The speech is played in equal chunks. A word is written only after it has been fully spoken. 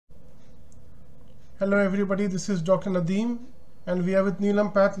Hello everybody, this is Dr. Nadeem and we are with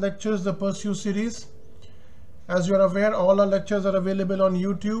NEURO-PATH lectures, the Pursue series. As you are aware, all our lectures are available on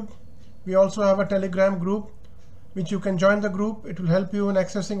YouTube. We also have a Telegram group which you can join the group. It will help you in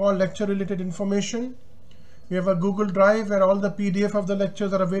accessing all lecture related information. We have a Google Drive where all the PDF of the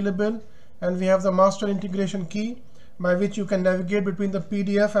lectures are available, and we have the master integration key by which you can navigate between the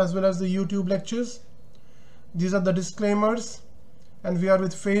PDF as well as the YouTube lectures. These are the disclaimers. And we are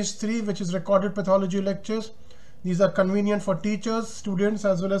with phase 3, which is recorded pathology lectures. These are convenient for teachers, students,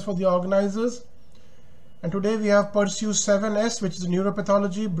 as well as for the organizers. And today we have Pursue 7S, which is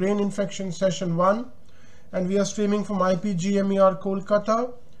Neuropathology Brain Infection Session 1. And we are streaming from IPGMER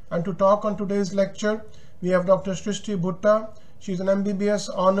Kolkata. And to talk on today's lecture, we have Dr. Shristi Butta. She's an MBBS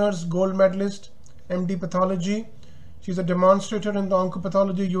Honors Gold Medalist, MD Pathology. She's a demonstrator in the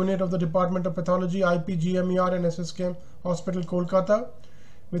Oncopathology unit of the Department of Pathology, IPGMER and SSKM Hospital, Kolkata,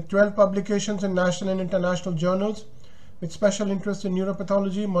 with 12 publications in national and international journals, with special interest in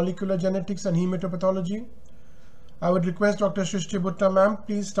neuropathology, molecular genetics, and hematopathology. I would request Dr. Shristi Butta, ma'am,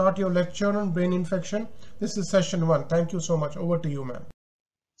 please start your lecture on brain infection. This is session 1. Thank you so much. Over to you, ma'am.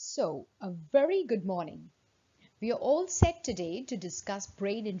 So, a very good morning. We are all set today to discuss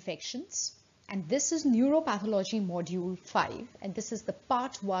brain infections. And this is Neuropathology Module 5, and this is the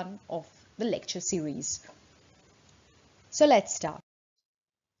part 1 of the lecture series. So let's start.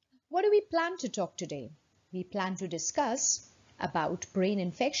 What do we plan to talk today? We plan to discuss about brain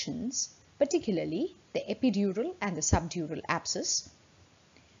infections, particularly the epidural and the subdural abscess,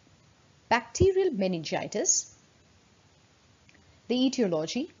 bacterial meningitis, the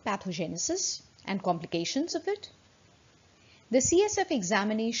etiology, pathogenesis, and complications of it, the CSF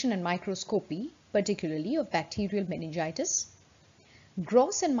examination and microscopy, particularly of bacterial meningitis,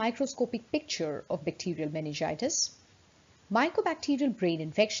 gross and microscopic picture of bacterial meningitis, mycobacterial brain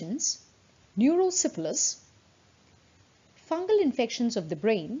infections, neurosyphilis, fungal infections of the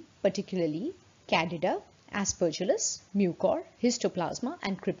brain, particularly Candida, Aspergillus, Mucor, Histoplasma,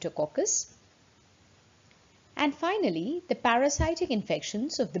 and Cryptococcus, and finally the parasitic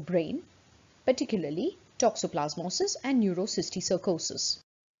infections of the brain, particularly toxoplasmosis and neurocysticercosis.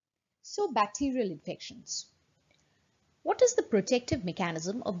 So, bacterial infections. What is the protective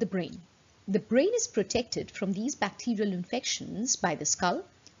mechanism of the brain? The brain is protected from these bacterial infections by the skull,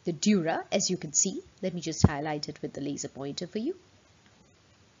 the dura, as you can see. Let me just highlight it with the laser pointer for you.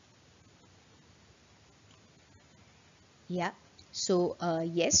 Yeah, so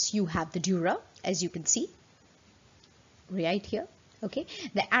yes, you have the dura, as you can see, right here. Okay,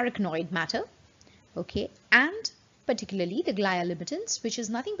 the arachnoid matter. Okay, and particularly the glia limitans, which is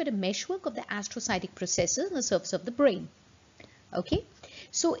nothing but a meshwork of the astrocytic processes in the surface of the brain. Okay,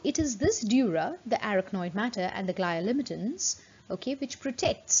 so it is this dura, the arachnoid matter, and the glia limitans, okay, which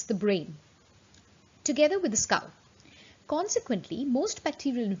protects the brain together with the skull. Consequently, most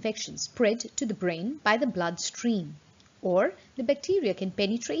bacterial infections spread to the brain by the bloodstream, or the bacteria can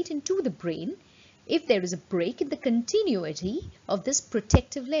penetrate into the brain if there is a break in the continuity of this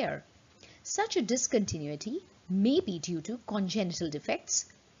protective layer. Such a discontinuity may be due to congenital defects,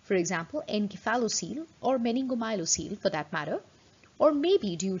 for example, encaphalocele or meningomyelocele for that matter, or may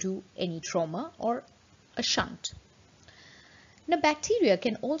be due to any trauma or a shunt. Now, bacteria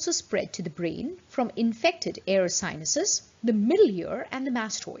can also spread to the brain from infected air sinuses, the middle ear, and the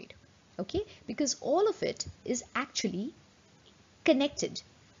mastoid, okay, because all of it is actually connected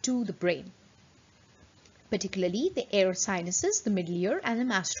to the brain, particularly the air sinuses, the middle ear, and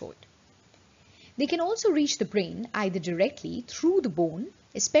the mastoid. They can also reach the brain either directly through the bone,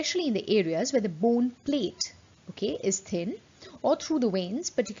 especially in the areas where the bone plate, okay, is thin, or through the veins,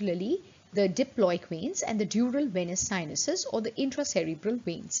 particularly the diploic veins and the dural venous sinuses or the intracerebral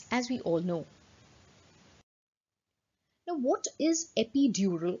veins, as we all know. Now, what is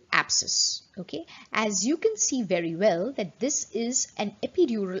epidural abscess? Okay, as you can see very well that this is an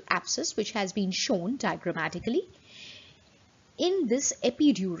epidural abscess which has been shown diagrammatically. In this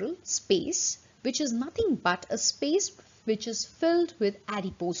epidural space, which is nothing but a space which is filled with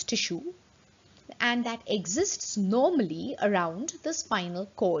adipose tissue and that exists normally around the spinal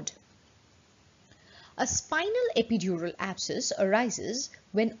cord. A spinal epidural abscess arises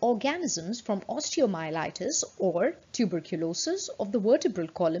when organisms from osteomyelitis or tuberculosis of the vertebral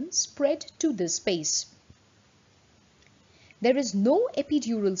column spread to this space. There is no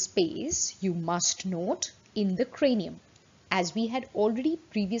epidural space, you must note, in the cranium, as we had already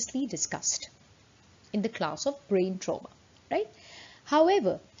previously discussed in the class of brain trauma, right?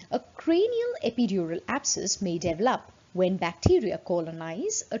 However, a cranial epidural abscess may develop when bacteria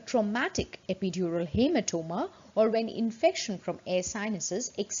colonize a traumatic epidural hematoma or when infection from air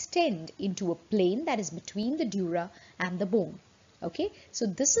sinuses extend into a plane that is between the dura and the bone. Okay, so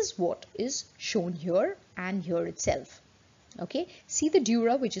this is what is shown here and here itself. Okay, see the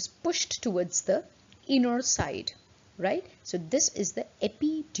dura which is pushed towards the inner side, right? So this is the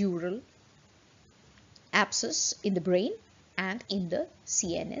epidural abscess in the brain and in the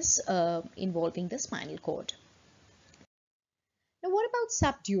CNS involving the spinal cord. Now what about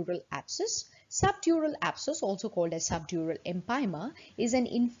subdural abscess? Subdural abscess, also called as subdural empyema, is an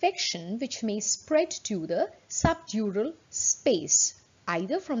infection which may spread to the subdural space,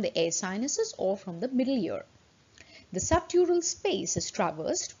 either from the air sinuses or from the middle ear. The subdural space is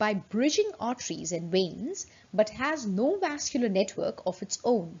traversed by bridging arteries and veins but has no vascular network of its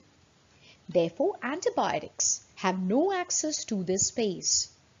own. Therefore, antibiotics have no access to this space.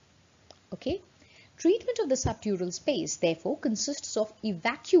 Okay? Treatment of the subdural space, therefore, consists of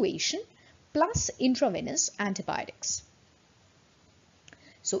evacuation plus intravenous antibiotics.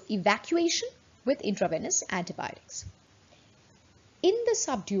 So, evacuation with intravenous antibiotics. In the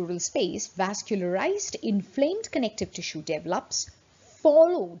subdural space, vascularized inflamed connective tissue develops,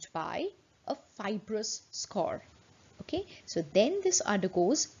 followed by a fibrous scar. Okay, so then this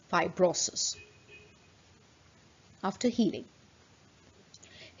undergoes fibrosis after healing.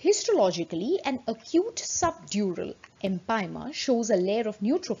 Histologically, an acute subdural empyema shows a layer of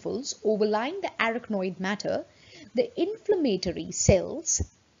neutrophils overlying the arachnoid matter. The inflammatory cells,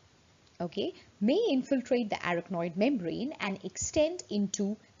 okay, may infiltrate the arachnoid membrane and extend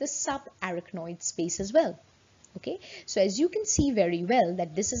into the subarachnoid space as well. Okay, so as you can see very well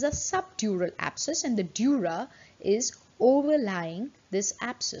that this is a subdural abscess and the dura is overlying this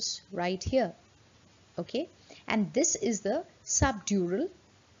abscess right here. Okay, and this is the subdural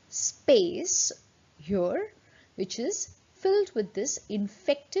space here which is filled with this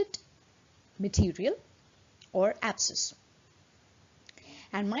infected material or abscess.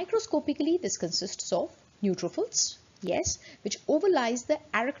 And microscopically this consists of neutrophils, yes, which overlies the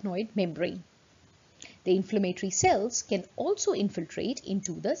arachnoid membrane. The inflammatory cells can also infiltrate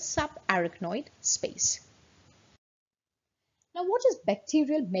into the subarachnoid space. Now, what is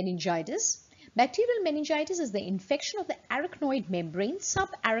bacterial meningitis? Bacterial meningitis is the infection of the arachnoid membrane,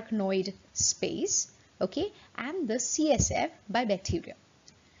 subarachnoid space, okay, and the CSF by bacteria.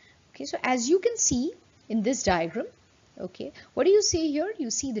 Okay, so as you can see in this diagram, okay, what do you see here?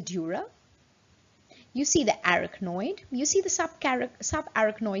 You see the dura, you see the arachnoid, you see the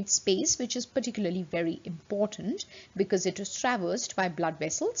subarachnoid space, which is particularly very important because it is traversed by blood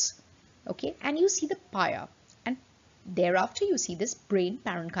vessels, okay, and you see the pia, and thereafter you see this brain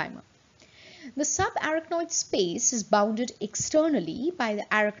parenchyma. The subarachnoid space is bounded externally by the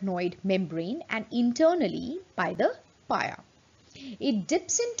arachnoid membrane and internally by the pia. It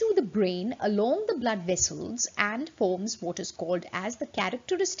dips into the brain along the blood vessels and forms what is called as the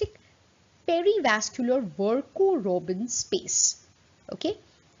characteristic perivascular Verco-Robin space. Okay,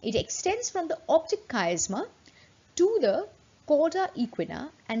 it extends from the optic chiasma to the cauda equina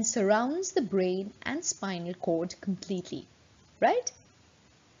and surrounds the brain and spinal cord completely, right?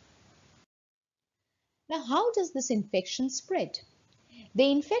 Now, how does this infection spread?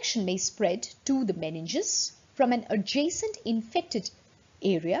 The infection may spread to the meninges from an adjacent infected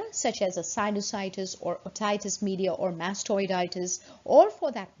area such as a sinusitis or otitis media or mastoiditis, or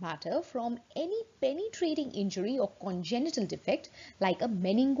for that matter from any penetrating injury or congenital defect like a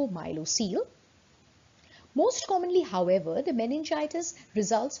meningomyelocele. Most commonly, however, the meningitis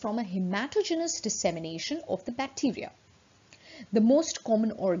results from a hematogenous dissemination of the bacteria. The most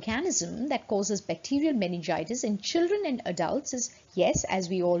common organism that causes bacterial meningitis in children and adults is, yes, as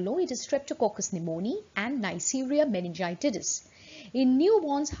we all know, it is Streptococcus pneumoniae and Neisseria meningitidis. In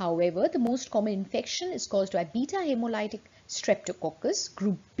newborns, however, the most common infection is caused by beta hemolytic Streptococcus,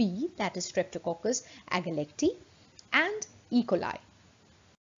 group B, that is Streptococcus agalacti, and E. coli.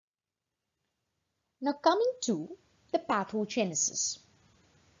 Now coming to the pathogenesis.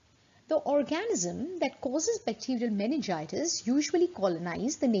 The organism that causes bacterial meningitis usually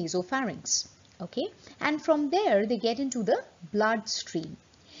colonize the nasopharynx, okay, and from there they get into the bloodstream.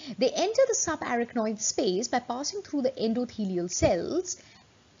 They enter the subarachnoid space by passing through the endothelial cells,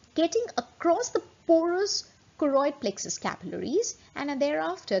 getting across the porous choroid plexus capillaries, and are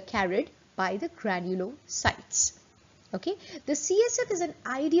thereafter carried by the granulocytes. Okay, the CSF is an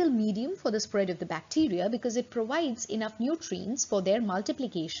ideal medium for the spread of the bacteria because it provides enough nutrients for their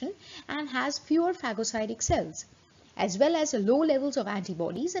multiplication and has fewer phagocytic cells, as well as low levels of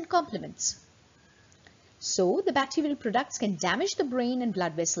antibodies and complements. So, the bacterial products can damage the brain and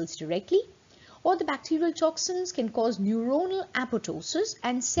blood vessels directly, or the bacterial toxins can cause neuronal apoptosis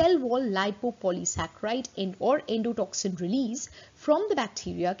and cell wall lipopolysaccharide or endotoxin release from the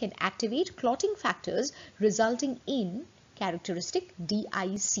bacteria can activate clotting factors resulting in characteristic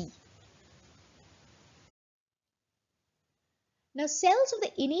DIC. Now, cells of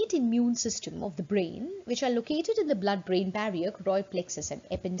the innate immune system of the brain, which are located in the blood-brain barrier, choroid plexus and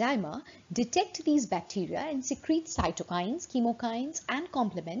ependyma, detect these bacteria and secrete cytokines, chemokines and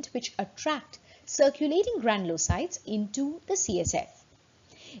complement which attract circulating granulocytes into the CSF.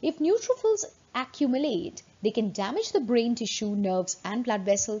 If neutrophils accumulate, they can damage the brain tissue, nerves and blood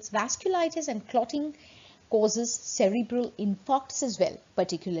vessels. Vasculitis and clotting causes cerebral infarcts as well,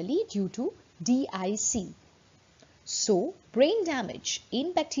 particularly due to DIC. So, brain damage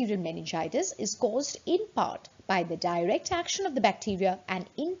in bacterial meningitis is caused in part by the direct action of the bacteria and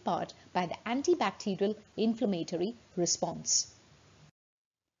in part by the antibacterial inflammatory response.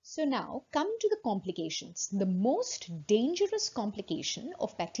 So now, coming to the complications. The most dangerous complication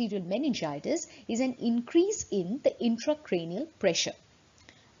of bacterial meningitis is an increase in the intracranial pressure,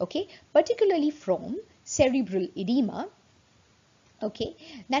 particularly from cerebral edema,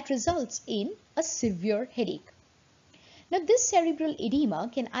 that results in a severe headache. Now, this cerebral edema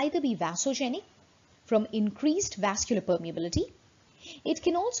can either be vasogenic from increased vascular permeability. It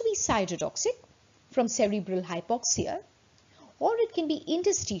can also be cytotoxic from cerebral hypoxia, or it can be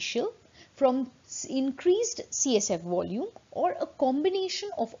interstitial from increased CSF volume, or a combination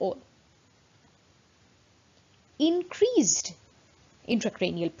of all. Increased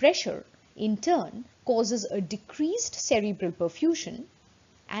intracranial pressure in turn causes a decreased cerebral perfusion,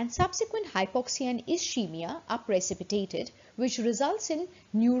 and subsequent hypoxia and ischemia are precipitated, which results in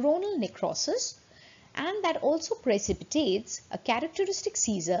neuronal necrosis, and that also precipitates a characteristic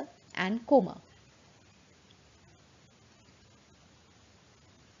seizure and coma.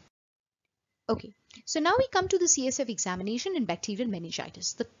 So now we come to the CSF examination in bacterial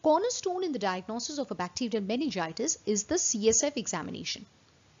meningitis. The cornerstone in the diagnosis of a bacterial meningitis is the CSF examination.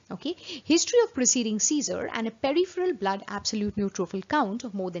 History of preceding seizure and a peripheral blood absolute neutrophil count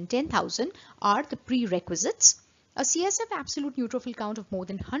of more than 10,000 are the prerequisites. A CSF absolute neutrophil count of more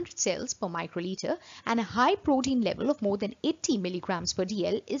than 100 cells per microliter and a high protein level of more than 80 milligrams per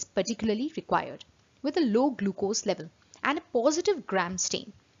dl is particularly required, with a low glucose level and a positive gram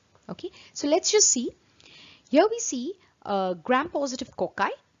stain. So let's just see. Here we see gram-positive cocci,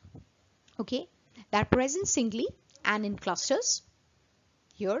 that are present singly and in clusters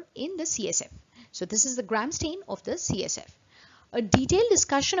here in the CSF. So this is the gram stain of the CSF. A detailed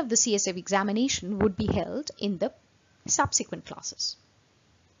discussion of the CSF examination would be held in the subsequent classes.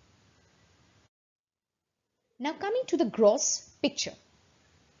 Now coming to the gross picture.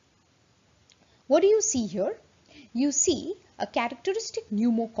 What do you see here? You see a characteristic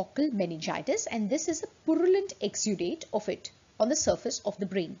pneumococcal meningitis, and this is a purulent exudate of it on the surface of the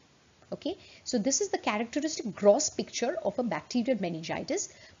brain. So this is the characteristic gross picture of a bacterial meningitis,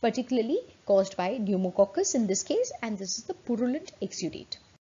 particularly caused by pneumococcus in this case, and this is the purulent exudate.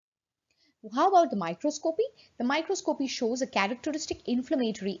 How about the microscopy? The microscopy shows a characteristic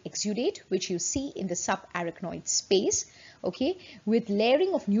inflammatory exudate, which you see in the subarachnoid space, with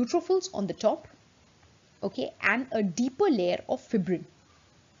layering of neutrophils on the top, and a deeper layer of fibrin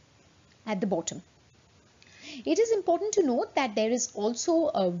at the bottom. It is important to note that there is also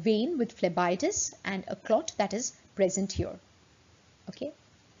a vein with phlebitis and a clot that is present here.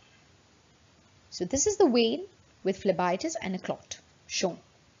 So this is the vein with phlebitis and a clot shown.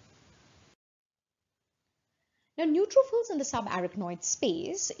 Now, neutrophils in the subarachnoid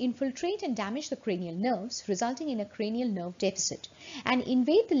space infiltrate and damage the cranial nerves, resulting in a cranial nerve deficit, and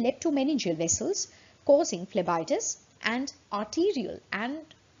invade the leptomeningeal vessels, causing phlebitis and arterial and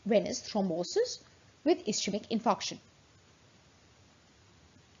venous thrombosis with ischemic infarction.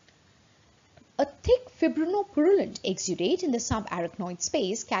 A thick fibrinopurulent exudate in the subarachnoid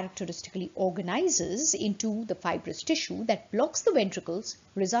space characteristically organizes into the fibrous tissue that blocks the ventricles,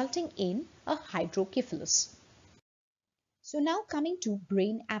 resulting in a hydrocephalus. So now coming to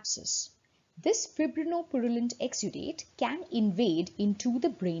brain abscess. This fibrinopurulent exudate can invade into the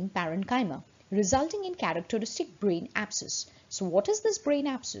brain parenchyma, resulting in characteristic brain abscess. So what is this brain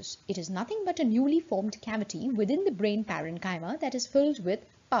abscess? It is nothing but a newly formed cavity within the brain parenchyma that is filled with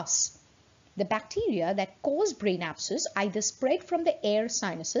pus. The bacteria that cause brain abscess either spread from the air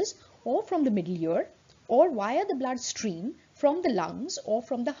sinuses or from the middle ear, or via the bloodstream from the lungs or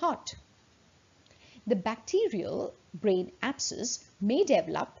from the heart. The bacterial brain abscess may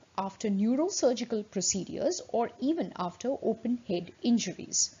develop after neurosurgical procedures or even after open head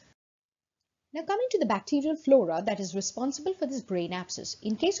injuries. Now coming to the bacterial flora that is responsible for this brain abscess.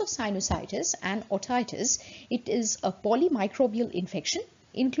 In case of sinusitis and otitis, it is a polymicrobial infection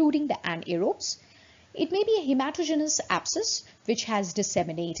including the anaerobes. It may be a hematogenous abscess which has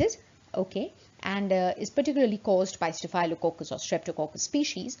disseminated, okay, and is particularly caused by Staphylococcus or Streptococcus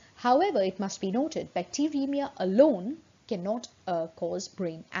species. However, it must be noted bacteremia alone cannot cause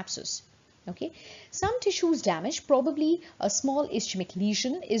brain abscess. Okay, some tissues damaged, probably a small ischemic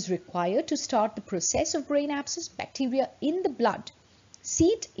lesion is required to start the process of brain abscess. Bacteria in the blood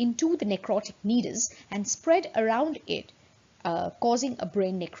seep into the necrotic nidus and spread around it, causing a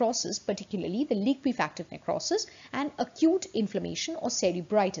brain necrosis, particularly the liquefactive necrosis and acute inflammation or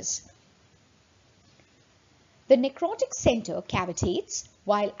cerebritis. The necrotic center cavitates,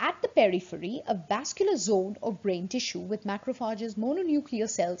 while at the periphery, a vascular zone of brain tissue with macrophages, mononuclear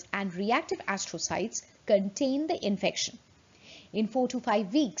cells, and reactive astrocytes contain the infection. In 4 to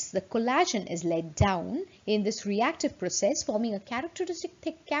 5 weeks, the collagen is let down in this reactive process, forming a characteristic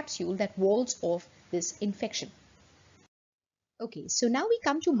thick capsule that walls off this infection. Okay, so now we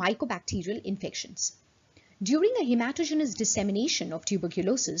come to mycobacterial infections. During a hematogenous dissemination of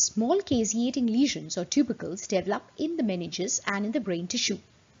tuberculosis, small caseating lesions or tubercles develop in the meninges and in the brain tissue.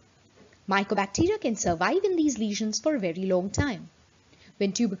 Mycobacteria can survive in these lesions for a very long time.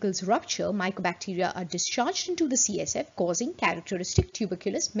 When tubercles rupture, mycobacteria are discharged into the CSF, causing characteristic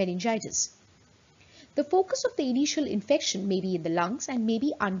tuberculous meningitis. The focus of the initial infection may be in the lungs and may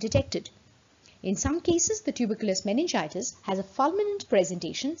be undetected. In some cases, the tuberculous meningitis has a fulminant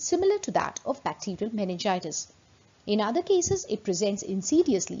presentation similar to that of bacterial meningitis. In other cases, it presents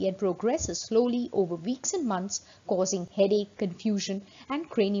insidiously and progresses slowly over weeks and months, causing headache, confusion, and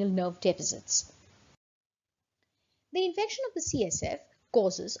cranial nerve deficits. The infection of the CSF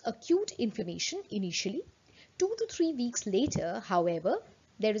causes acute inflammation initially. 2 to 3 weeks later, however,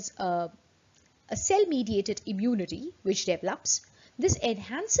 there is a cell-mediated immunity which develops. This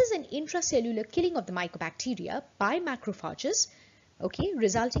enhances an intracellular killing of the mycobacteria by macrophages, okay,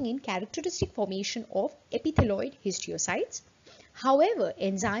 resulting in characteristic formation of epithelioid histiocytes. However,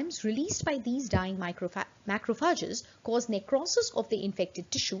 enzymes released by these dying macrophages cause necrosis of the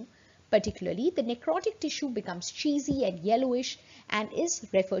infected tissue. Particularly, the necrotic tissue becomes cheesy and yellowish and is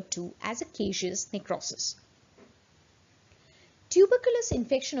referred to as a caseous necrosis. Tuberculous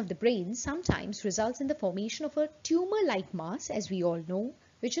infection of the brain sometimes results in the formation of a tumor-like mass, as we all know,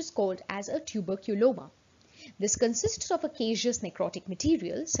 which is called as a tuberculoma. This consists of a caseous necrotic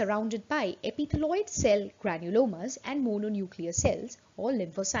material surrounded by epithelioid cell granulomas and mononuclear cells or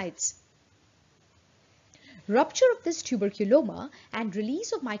lymphocytes. Rupture of this tuberculoma and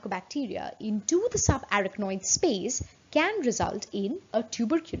release of mycobacteria into the subarachnoid space can result in a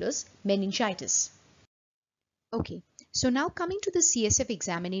tuberculous meningitis. Okay. So now coming to the CSF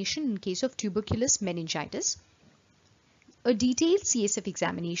examination in case of tuberculous meningitis. A detailed CSF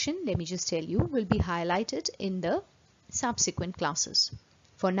examination, let me just tell you, will be highlighted in the subsequent classes.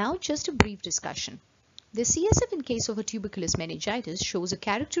 For now, just a brief discussion. The CSF in case of a tuberculous meningitis shows a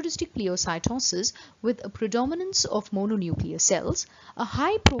characteristic pleocytosis with a predominance of mononuclear cells, a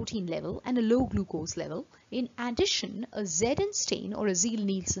high protein level and a low glucose level. In addition, a Zn stain or a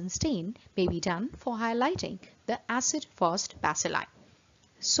Ziehl-Neelsen stain may be done for highlighting the acid-fast bacilli.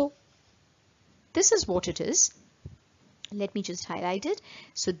 So, this is what it is. Let me just highlight it.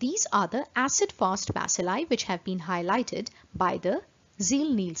 So, these are the acid-fast bacilli which have been highlighted by the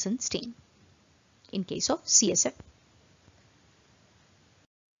Ziehl-Neelsen stain in case of CSF.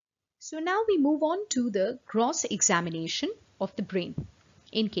 So now we move on to the gross examination of the brain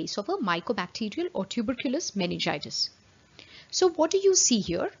in case of a mycobacterial or tuberculous meningitis. So what do you see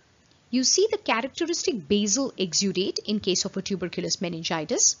here? You see the characteristic basal exudate in case of a tuberculous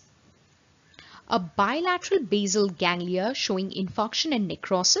meningitis, a bilateral basal ganglia showing infarction and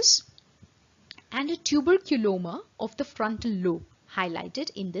necrosis, and a tuberculoma of the frontal lobe highlighted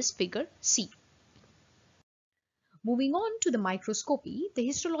in this figure C. Moving on to the microscopy, the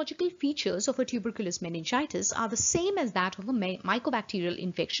histological features of a tuberculous meningitis are the same as that of a mycobacterial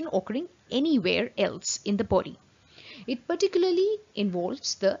infection occurring anywhere else in the body. It particularly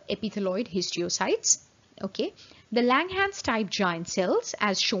involves the epithelioid histiocytes, okay, the Langhans type giant cells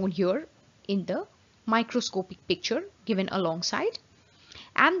as shown here in the microscopic picture given alongside,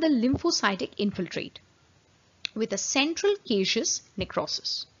 and the lymphocytic infiltrate with a central caseous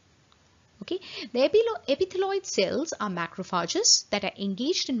necrosis. Okay, the epithelioid cells are macrophages that are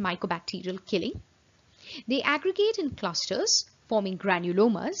engaged in mycobacterial killing. They aggregate in clusters forming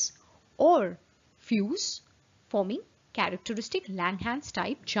granulomas or fuse forming characteristic Langhans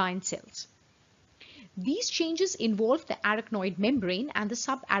type giant cells. These changes involve the arachnoid membrane and the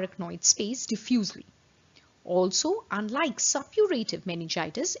subarachnoid space diffusely. Also, unlike suppurative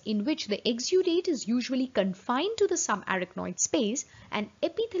meningitis, in which the exudate is usually confined to the subarachnoid space, an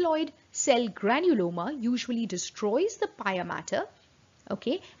epithelioid cell granuloma usually destroys the pia mater,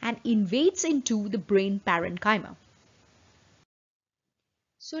 okay, and invades into the brain parenchyma.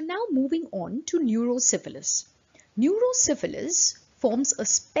 So now moving on to neurosyphilis. Neurosyphilis forms a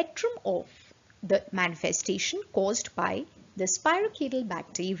spectrum of the manifestation caused by the spirochetal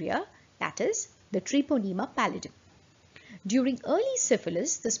bacteria, that is the Treponema pallidum. During early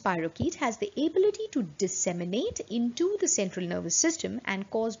syphilis, the spirochete has the ability to disseminate into the central nervous system and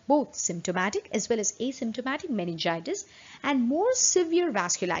cause both symptomatic as well as asymptomatic meningitis and more severe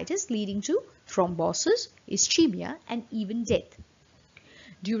vasculitis, leading to thrombosis, ischemia, and even death.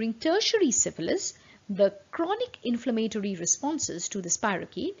 During tertiary syphilis, the chronic inflammatory responses to the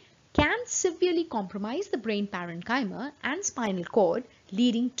spirochete can severely compromise the brain parenchyma and spinal cord,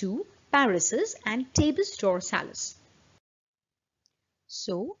 leading to paresis and tabes dorsalis.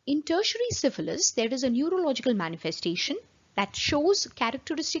 So, in tertiary syphilis, there is a neurological manifestation that shows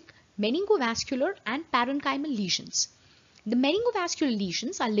characteristic meningovascular and parenchymal lesions. The meningovascular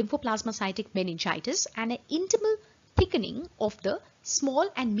lesions are lymphoplasmacytic meningitis and an intimal thickening of the small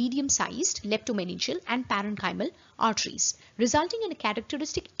and medium-sized leptomeningeal and parenchymal arteries, resulting in a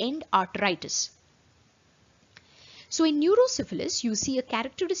characteristic end arteritis. So in neurosyphilis, you see a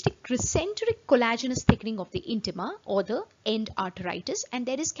characteristic crescentric collagenous thickening of the intima or the end arteritis, and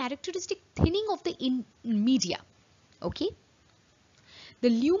there is characteristic thinning of the media. Okay. The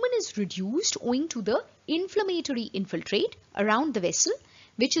lumen is reduced owing to the inflammatory infiltrate around the vessel,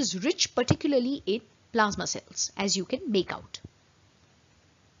 which is rich particularly in plasma cells, as you can make out.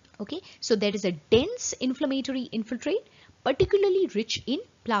 Okay, so there is a dense inflammatory infiltrate, particularly rich in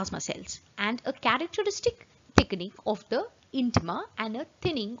plasma cells, and a characteristic thickening of the intima and a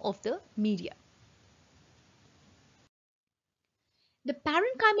thinning of the media. The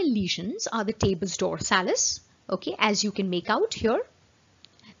parenchymal lesions are the tabes dorsalis. Okay, as you can make out here,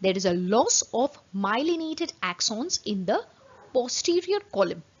 there is a loss of myelinated axons in the posterior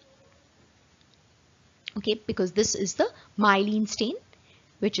column. Okay, because this is the myelin stain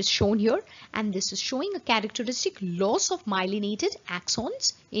which is shown here, and this is showing a characteristic loss of myelinated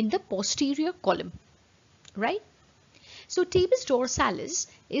axons in the posterior column, right? So tabes dorsalis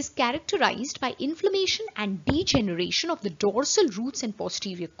is characterized by inflammation and degeneration of the dorsal roots and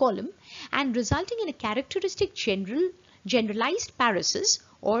posterior column, and resulting in a characteristic generalized paresis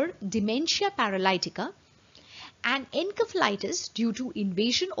or dementia paralytica and encephalitis due to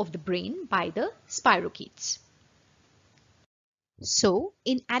invasion of the brain by the spirochetes. So,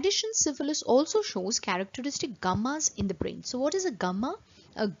 in addition, syphilis also shows characteristic gammas in the brain. So, what is a gamma?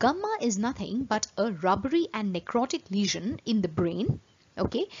 A gamma is nothing but a rubbery and necrotic lesion in the brain,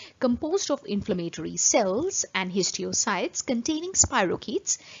 okay, composed of inflammatory cells and histiocytes containing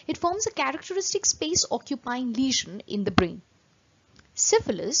spirochetes. It forms a characteristic space-occupying lesion in the brain.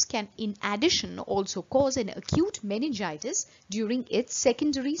 Syphilis can, in addition, also cause an acute meningitis during its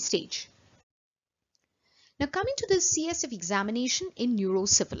secondary stage. Now coming to the CSF examination in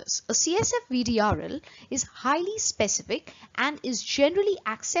neurosyphilis. A CSF VDRL is highly specific and is generally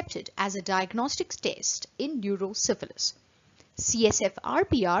accepted as a diagnostic test in neurosyphilis. CSF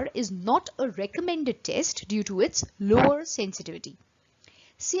RPR is not a recommended test due to its lower sensitivity.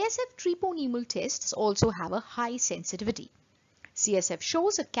 CSF treponemal tests also have a high sensitivity. CSF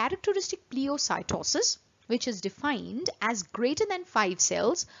shows a characteristic pleocytosis, which is defined as greater than 5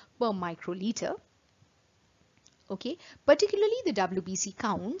 cells per microliter. Okay, particularly the WBC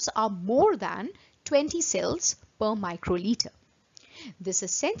counts are more than 20 cells per microliter. This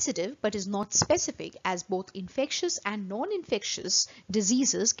is sensitive but is not specific, as both infectious and non-infectious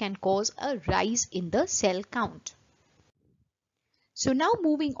diseases can cause a rise in the cell count. So now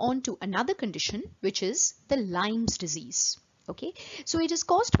moving on to another condition, which is the Lyme's disease. Okay, so it is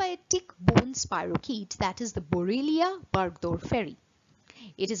caused by a tick bone spirochete, that is the Borrelia burgdorferi.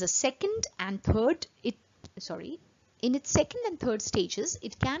 It is a in its second and third stages,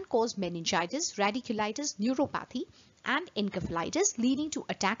 it can cause meningitis, radiculitis, neuropathy, and encephalitis, leading to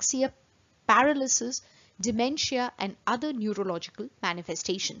ataxia, paralysis, dementia, and other neurological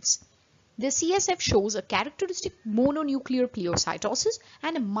manifestations. The CSF shows a characteristic mononuclear pleocytosis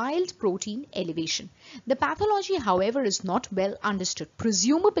and a mild protein elevation. The pathology, however, is not well understood.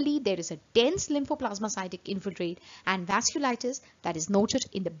 Presumably, there is a dense lymphoplasmacytic infiltrate and vasculitis that is noted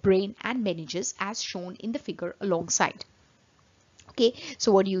in the brain and meninges as shown in the figure alongside. Okay,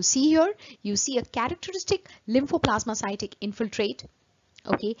 so what do you see here? You see a characteristic lymphoplasmacytic infiltrate,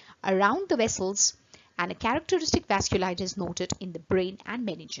 okay, around the vessels, and a characteristic vasculitis noted in the brain and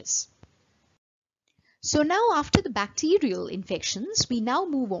meninges. So now after the bacterial infections, we now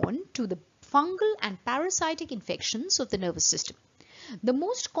move on to the fungal and parasitic infections of the nervous system. The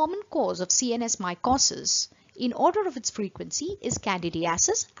most common cause of CNS mycosis in order of its frequency is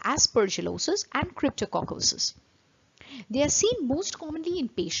candidiasis, aspergillosis and cryptococcosis. They are seen most commonly in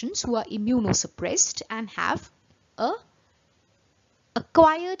patients who are immunosuppressed and have a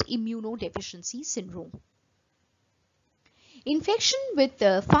acquired immunodeficiency syndrome. Infection with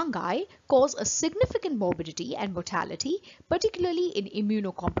fungi cause a significant morbidity and mortality, particularly in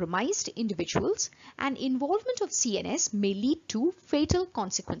immunocompromised individuals, and involvement of CNS may lead to fatal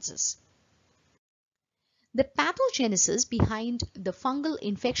consequences. The pathogenesis behind the fungal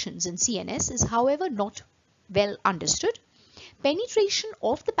infections in CNS is, however, not well understood. Penetration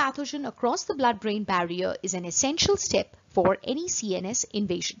of the pathogen across the blood-brain barrier is an essential step for any CNS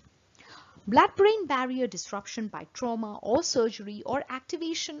invasion. Blood-brain barrier disruption by trauma or surgery or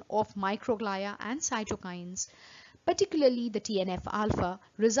activation of microglia and cytokines, particularly the TNF-alpha,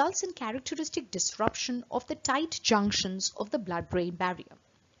 results in characteristic disruption of the tight junctions of the blood-brain barrier.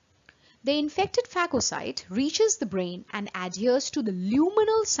 The infected phagocyte reaches the brain and adheres to the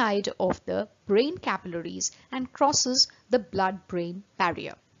luminal side of the brain capillaries and crosses the blood-brain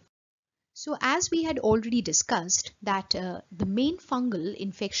barrier. So as we had already discussed that the main fungal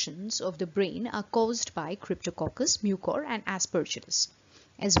infections of the brain are caused by Cryptococcus, Mucor and Aspergillus,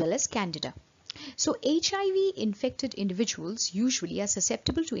 as well as Candida. So HIV infected individuals usually are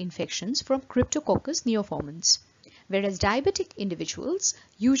susceptible to infections from Cryptococcus neoformans, whereas diabetic individuals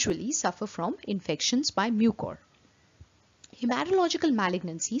usually suffer from infections by Mucor. Hematological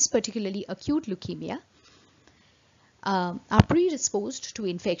malignancies, particularly acute leukemia, are predisposed to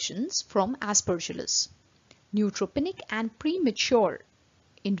infections from Aspergillus. Neutropenic and premature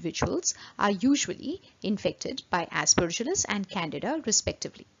individuals are usually infected by Aspergillus and Candida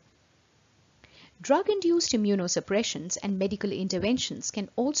respectively. Drug-induced immunosuppressions and medical interventions can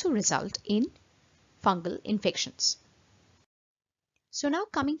also result in fungal infections. So now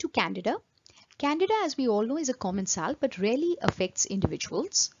coming to Candida. Candida, as we all know, is a commensal but rarely affects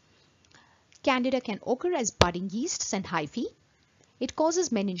individuals. Candida can occur as budding yeasts and hyphae. It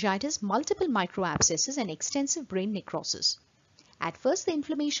causes meningitis, multiple microabscesses and extensive brain necrosis. At first, the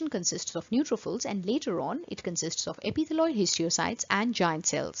inflammation consists of neutrophils and later on it consists of epithelioid histiocytes and giant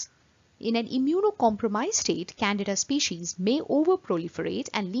cells. In an immunocompromised state, Candida species may overproliferate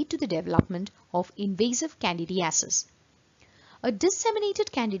and lead to the development of invasive candidiasis. A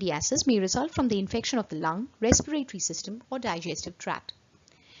disseminated candidiasis may result from the infection of the lung, respiratory system or digestive tract.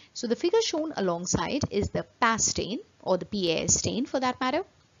 So the figure shown alongside is the PAS stain or the PAS stain for that matter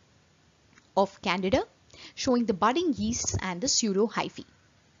of Candida, showing the budding yeasts and the pseudohyphae.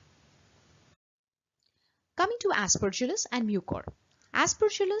 Coming to Aspergillus and Mucor.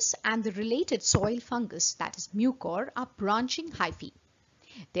 Aspergillus and the related soil fungus, that is Mucor, are branching hyphae.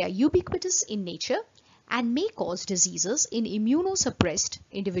 They are ubiquitous in nature and may cause diseases in immunosuppressed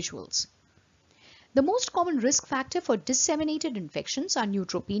individuals. The most common risk factor for disseminated infections are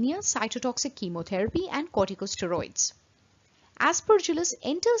neutropenia, cytotoxic chemotherapy, and corticosteroids. Aspergillus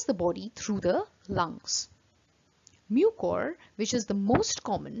enters the body through the lungs. Mucor, which is the most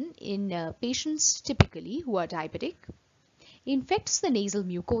common in patients typically who are diabetic, infects the nasal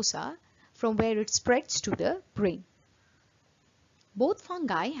mucosa from where it spreads to the brain. Both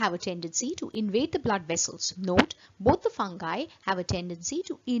fungi have a tendency to invade the blood vessels. Note, both the fungi have a tendency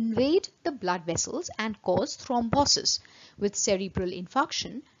to invade the blood vessels and cause thrombosis with cerebral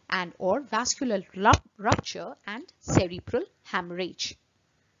infarction and or vascular rupture and cerebral hemorrhage.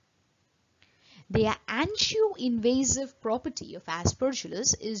 The angioinvasive property of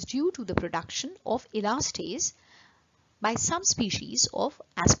Aspergillus is due to the production of elastase by some species of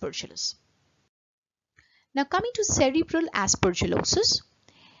Aspergillus. Now coming to cerebral aspergillosis,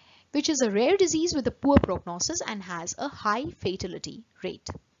 which is a rare disease with a poor prognosis and has a high fatality rate.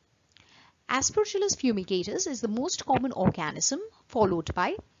 Aspergillus fumigatus is the most common organism, followed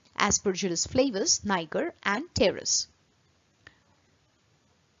by Aspergillus flavus, niger, and teres.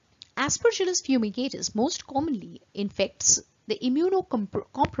 Aspergillus fumigatus most commonly infects the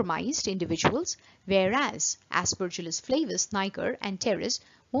immunocompromised individuals, whereas Aspergillus flavus, niger, and teres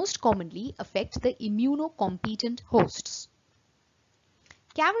most commonly affect the immunocompetent hosts.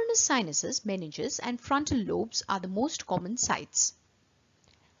 Cavernous sinuses, meninges, and frontal lobes are the most common sites.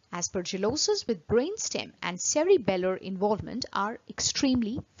 Aspergillosis with brainstem and cerebellar involvement are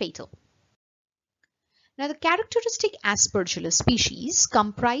extremely fatal. Now, the characteristic Aspergillus species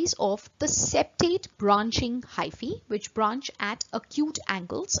comprise of the septate branching hyphae, which branch at acute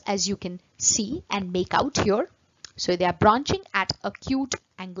angles, as you can see and make out here. So they are branching at acute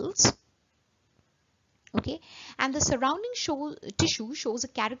angles. Okay, and the surrounding tissue shows a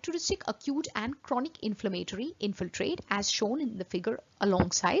characteristic acute and chronic inflammatory infiltrate as shown in the figure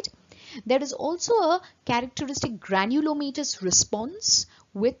alongside. There is also a characteristic granulomatous response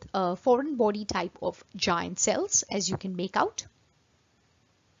with a foreign body type of giant cells, as you can make out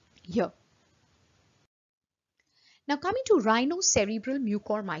here. Now coming to rhinocerebral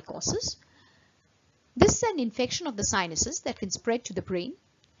mucormycosis. This is an infection of the sinuses that can spread to the brain.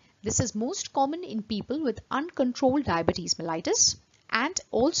 This is most common in people with uncontrolled diabetes mellitus and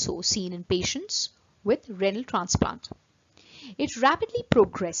also seen in patients with renal transplant. It rapidly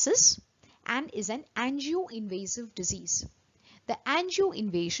progresses and is an angio-invasive disease. The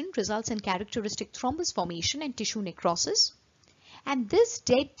angio-invasion results in characteristic thrombus formation and tissue necrosis, and this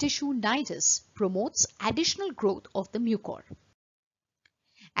dead tissue nidus promotes additional growth of the mucor.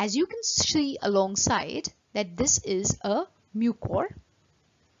 As you can see alongside that this is a mucor.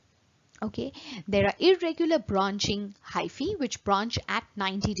 Okay, there are irregular branching hyphae which branch at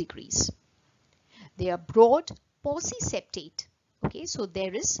 90 degrees. They are broad pauciseptate. Okay, so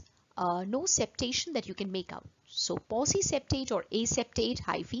there is no septation that you can make out. So pauciseptate or aseptate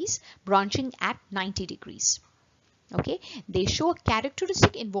hyphae branching at 90 degrees. Okay, they show a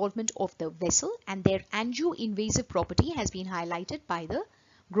characteristic involvement of the vessel, and their angio-invasive property has been highlighted by the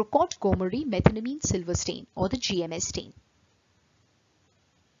Grocott-Gomery methenamine silver stain or the GMS stain.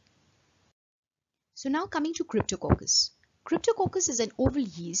 So now coming to Cryptococcus. Cryptococcus is an oval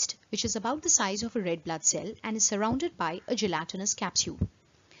yeast which is about the size of a red blood cell and is surrounded by a gelatinous capsule.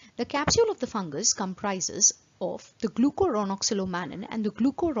 The capsule of the fungus comprises of the glucoronoxylomannan and the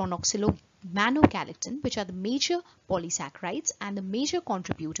glucoronoxylomanogalactin, which are the major polysaccharides and the major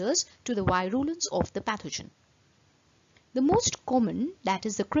contributors to the virulence of the pathogen. The most common, that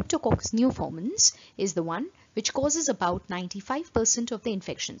is the Cryptococcus neoformans, is the one which causes about 95% of the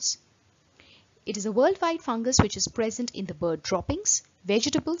infections. It is a worldwide fungus which is present in the bird droppings,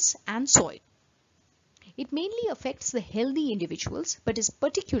 vegetables and soil. It mainly affects the healthy individuals but is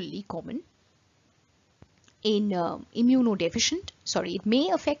particularly common in it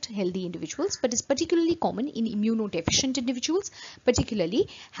may affect healthy individuals but is particularly common in immunodeficient individuals, particularly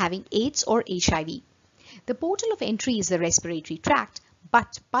having AIDS or HIV. The portal of entry is the respiratory tract,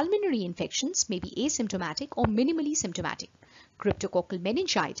 but pulmonary infections may be asymptomatic or minimally symptomatic. Cryptococcal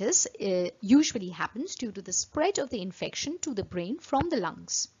meningitis usually happens due to the spread of the infection to the brain from the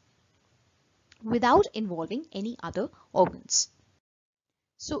lungs without involving any other organs.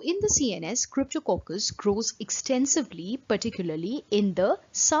 So in the CNS, Cryptococcus grows extensively, particularly in the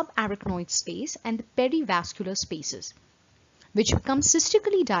subarachnoid space and the perivascular spaces, which become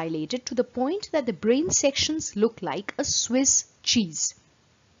cystically dilated to the point that the brain sections look like a Swiss cheese.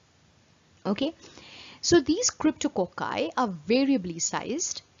 Okay. So these cryptococci are variably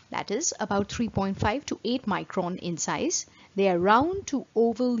sized, that is about 3.5 to 8 micron in size. They are round to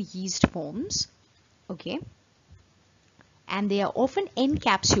oval yeast forms, okay, and they are often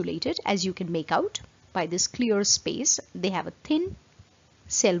encapsulated, as you can make out by this clear space. They have a thin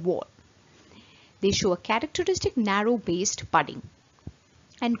cell wall. They show a characteristic narrow-based budding,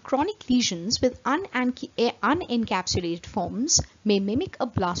 and chronic lesions with unencapsulated forms may mimic a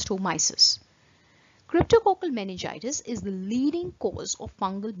blastomyces. Cryptococcal meningitis is the leading cause of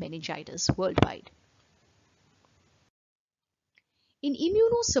fungal meningitis worldwide. In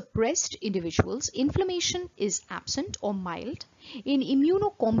immunosuppressed individuals, inflammation is absent or mild. In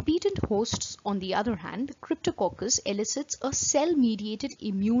immunocompetent hosts, on the other hand, Cryptococcus elicits a cell-mediated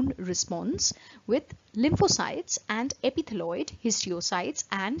immune response with lymphocytes and epithelioid histiocytes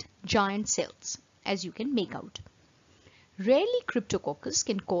and giant cells, as you can make out. Rarely, Cryptococcus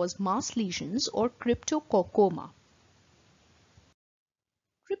can cause mass lesions or cryptococcoma.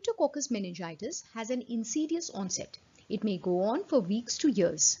 Cryptococcus meningitis has an insidious onset. It may go on for weeks to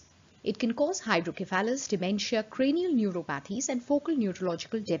years. It can cause hydrocephalus, dementia, cranial neuropathies, and focal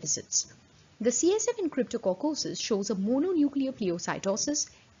neurological deficits. The CSF in cryptococcosis shows a mononuclear pleocytosis,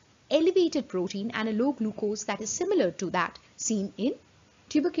 elevated protein, and a low glucose that is similar to that seen in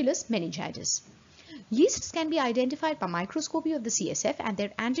tuberculous meningitis. Yeasts can be identified by microscopy of the CSF, and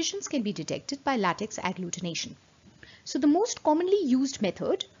their antigens can be detected by latex agglutination. So the most commonly used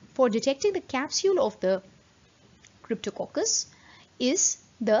method for detecting the capsule of the Cryptococcus is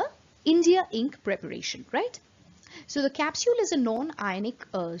the India ink preparation, right? So the capsule is a non-ionic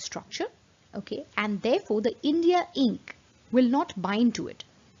structure, okay, and therefore the India ink will not bind to it.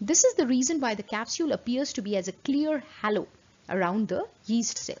 This is the reason why the capsule appears to be as a clear halo around the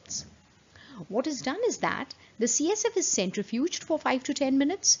yeast cells. What is done is that the CSF is centrifuged for 5 to 10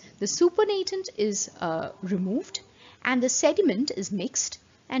 minutes, the supernatant is removed, and the sediment is mixed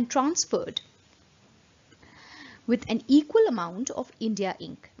and transferred with an equal amount of India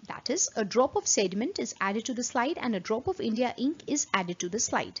ink. That is, a drop of sediment is added to the slide and a drop of India ink is added to the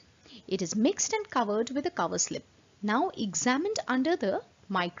slide. It is mixed and covered with a cover slip. Now examined under the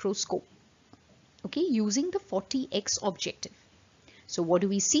microscope, okay, using the 40x objective. So what do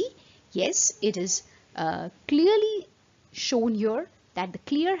we see? Yes, it is clearly shown here that the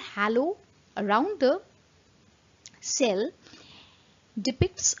clear halo around the cell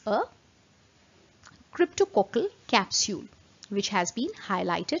depicts a cryptococcal capsule, which has been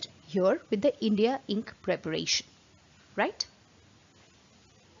highlighted here with the India ink preparation, right?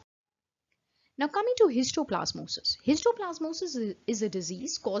 Now coming to histoplasmosis. Histoplasmosis is a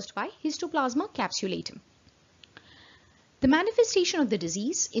disease caused by Histoplasma capsulatum. The manifestation of the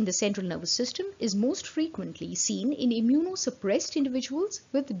disease in the central nervous system is most frequently seen in immunosuppressed individuals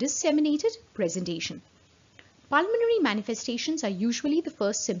with disseminated presentation. Pulmonary manifestations are usually the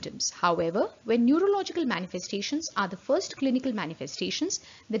first symptoms. However, when neurological manifestations are the first clinical manifestations,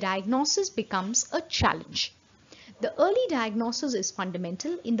 the diagnosis becomes a challenge. The early diagnosis is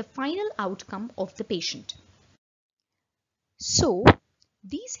fundamental in the final outcome of the patient. So,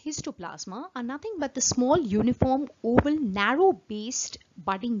 these histoplasma are nothing but the small uniform oval narrow-based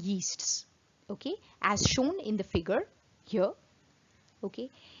budding yeasts, okay, as shown in the figure here.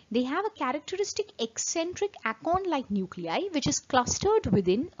 Okay, they have a characteristic eccentric acorn-like nuclei which is clustered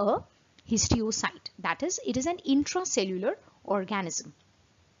within a histiocyte. That is, it is an intracellular organism.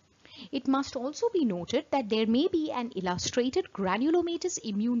 It must also be noted that there may be an illustrated granulomatous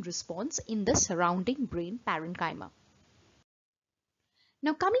immune response in the surrounding brain parenchyma.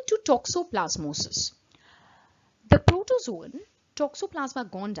 Now coming to toxoplasmosis. The protozoan Toxoplasma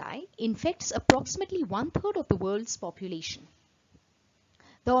gondii infects approximately 1/3 of the world's population.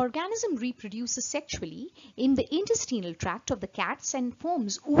 The organism reproduces sexually in the intestinal tract of the cats and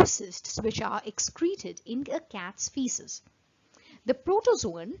forms oocysts which are excreted in a cat's feces. The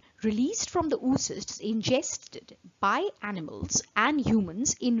protozoan released from the oocysts ingested by animals and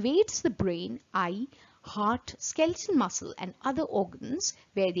humans invades the brain, eye, heart, skeletal muscle and other organs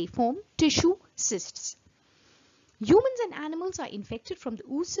where they form tissue cysts. Humans and animals are infected from the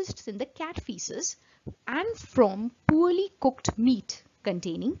oocysts in the cat feces and from poorly cooked meat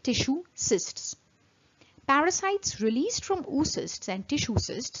containing tissue cysts. Parasites released from oocysts and tissue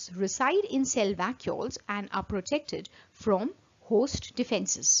cysts reside in cell vacuoles and are protected from host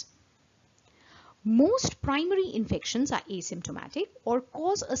defenses. Most primary infections are asymptomatic or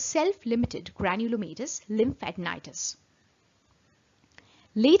cause a self-limited granulomatous lymphadenitis.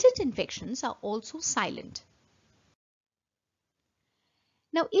 Latent infections are also silent.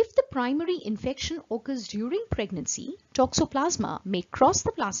 Now, if the primary infection occurs during pregnancy, toxoplasma may cross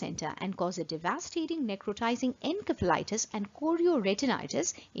the placenta and cause a devastating necrotizing encephalitis and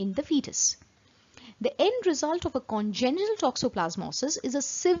chorioretinitis in the fetus. The end result of a congenital toxoplasmosis is a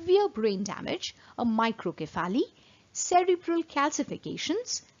severe brain damage, a microcephaly, cerebral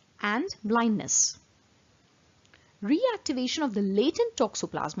calcifications, and blindness. Reactivation of the latent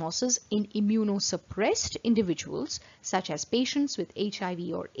toxoplasmosis in immunosuppressed individuals, such as patients with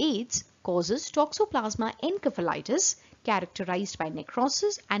HIV or AIDS, causes toxoplasma encephalitis characterized by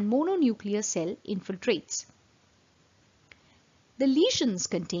necrosis and mononuclear cell infiltrates. The lesions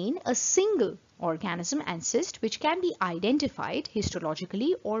contain a single organism and cyst which can be identified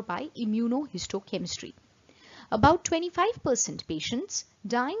histologically or by immunohistochemistry. About 25% patients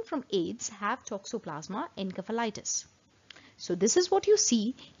dying from AIDS have toxoplasma encephalitis. So this is what you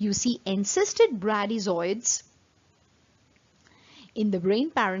see. You see encysted bradyzoids in the brain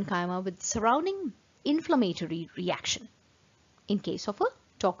parenchyma with surrounding inflammatory reaction in case of a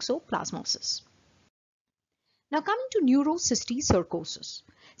toxoplasmosis. Now coming to neurocysticercosis.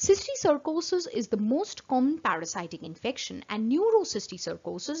 Cysticercosis is the most common parasitic infection and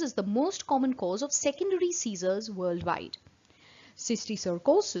neurocysticercosis is the most common cause of secondary seizures worldwide.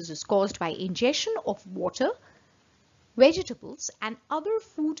 Cysticercosis is caused by ingestion of water, vegetables and other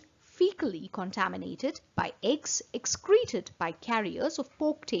food fecally contaminated by eggs excreted by carriers of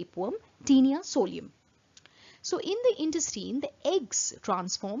pork tapeworm Taenia solium. So in the intestine, the eggs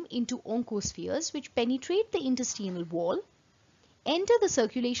transform into oncospheres which penetrate the intestinal wall, enter the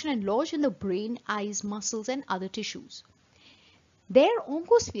circulation and lodge in the brain, eyes, muscles and other tissues. Their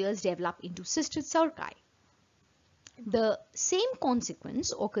oncospheres develop into cysticerci. The same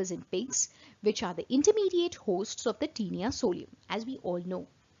consequence occurs in pigs, which are the intermediate hosts of the Taenia solium, as we all know.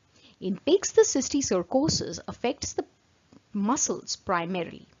 In pigs, the cysticercosis affects the muscles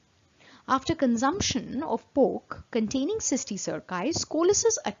primarily. After consumption of pork containing cysticerci,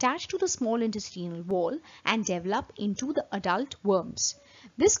 scolices attach to the small intestinal wall and develop into the adult worms.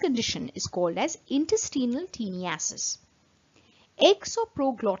 This condition is called as intestinal teniasis. Eggs or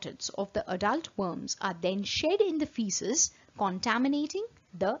proglottids of the adult worms are then shed in the feces, contaminating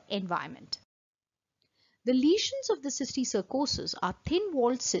the environment. The lesions of the cysticercosis are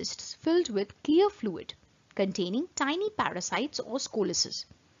thin-walled cysts filled with clear fluid containing tiny parasites or scolices.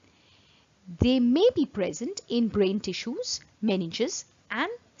 They may be present in brain tissues, meninges,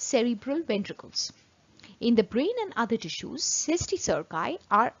 and cerebral ventricles. In the brain and other tissues, cysticerci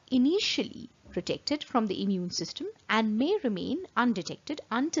are initially protected from the immune system and may remain undetected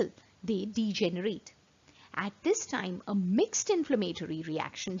until they degenerate. At this time, a mixed inflammatory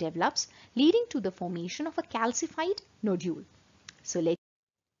reaction develops, leading to the formation of a calcified nodule.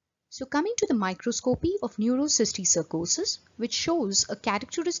 So coming to the microscopy of neurocysticercosis, which shows a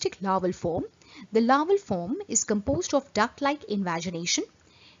characteristic larval form. The larval form is composed of duct-like invagination,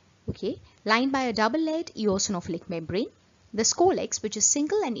 lined by a double-layered eosinophilic membrane. The scolex, which is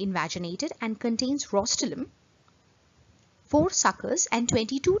single and invaginated and contains rostulum, 4 suckers and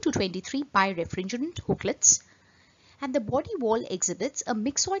 22 to 23 birefringent hooklets. And the body wall exhibits a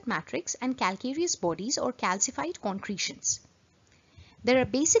myxoid matrix and calcareous bodies or calcified concretions. There are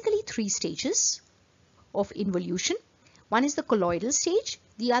basically 3 stages of involution. One is the colloidal stage,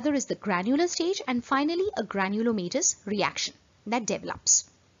 the other is the granular stage, and finally a granulomatous reaction that develops.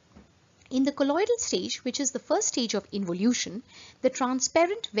 In the colloidal stage, which is the first stage of involution, the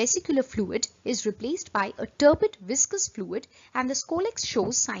transparent vesicular fluid is replaced by a turbid viscous fluid and the scolex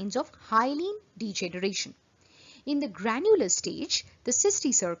shows signs of hyaline degeneration. In the granular stage, the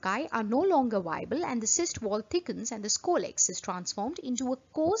cysticerci are no longer viable and the cyst wall thickens and the scolex is transformed into a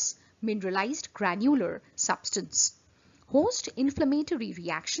coarse mineralized granular substance. Host inflammatory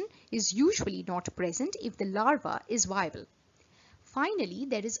reaction is usually not present if the larva is viable. Finally,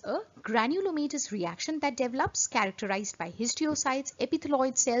 there is a granulomatous reaction that develops, characterized by histiocytes,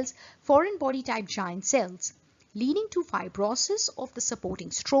 epithelioid cells, foreign body type giant cells, leading to fibrosis of the supporting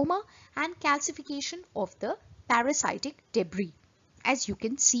stroma and calcification of the parasitic debris, as you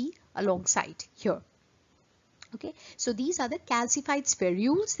can see alongside here. So these are the calcified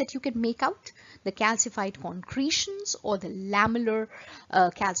spherules that you can make out, the calcified concretions or the lamellar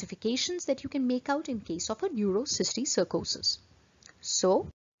calcifications that you can make out in case of a neurocysticercosis. So,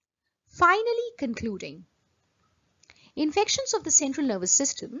 finally concluding, infections of the central nervous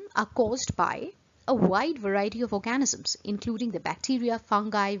system are caused by a wide variety of organisms, including the bacteria,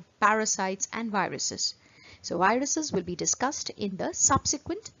 fungi, parasites, and viruses. So, viruses will be discussed in the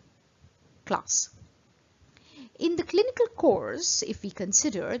subsequent class. In the clinical course, if we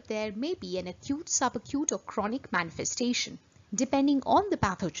consider, there may be an acute, subacute, or chronic manifestation, depending on the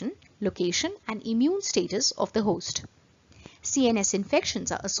pathogen, location, and immune status of the host. CNS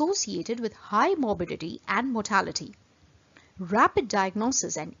infections are associated with high morbidity and mortality. Rapid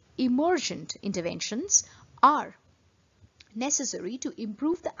diagnosis and emergent interventions are necessary to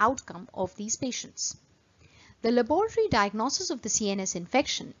improve the outcome of these patients. The laboratory diagnosis of the CNS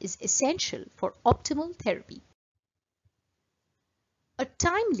infection is essential for optimal therapy. A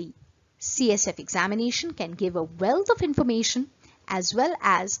timely CSF examination can give a wealth of information, as well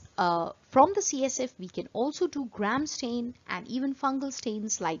as from the CSF we can also do gram stain and even fungal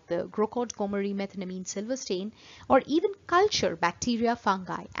stains like the Grocott-Gomery methenamine silver stain, or even culture bacteria,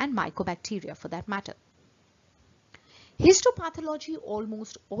 fungi, and mycobacteria for that matter. Histopathology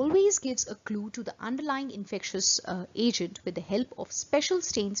almost always gives a clue to the underlying infectious agent with the help of special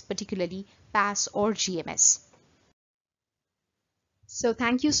stains, particularly PAS or GMS. So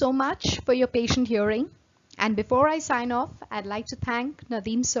thank you so much for your patient hearing. And before I sign off, I'd like to thank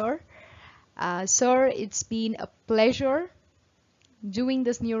Nadeem sir. Sir, it's been a pleasure doing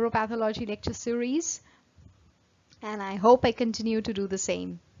this neuropathology lecture series, and I hope I continue to do the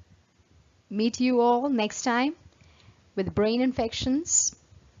same. Meet you all next time with brain infections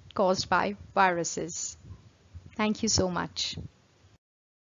caused by viruses. Thank you so much.